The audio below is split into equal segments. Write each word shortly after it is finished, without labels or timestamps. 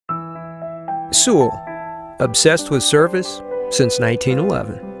Sewell, obsessed with service since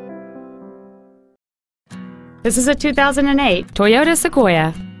 1911. This is a 2008 Toyota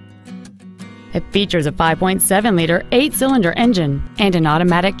Sequoia. It features a 5.7-liter 8-cylinder engine and an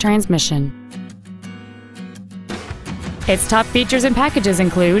automatic transmission. Its top features and packages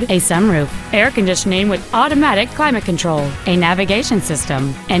include a sunroof, air conditioning with automatic climate control, a navigation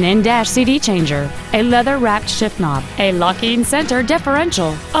system, an in-dash CD changer, a leather-wrapped shift knob, a locking center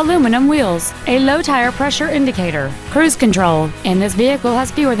differential, aluminum wheels, a low tire pressure indicator, cruise control, and this vehicle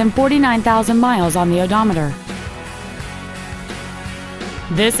has fewer than 49,000 miles on the odometer.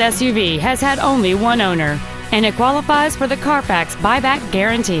 This SUV has had only one owner, and it qualifies for the Carfax buyback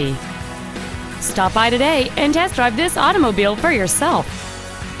guarantee. Stop by today and test drive this automobile for yourself.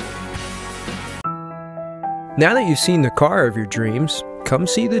 Now that you've seen the car of your dreams, come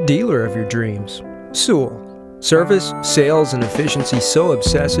see the dealer of your dreams. Sewell. Service, sales, and efficiency so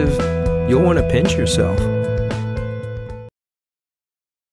obsessive, you'll want to pinch yourself.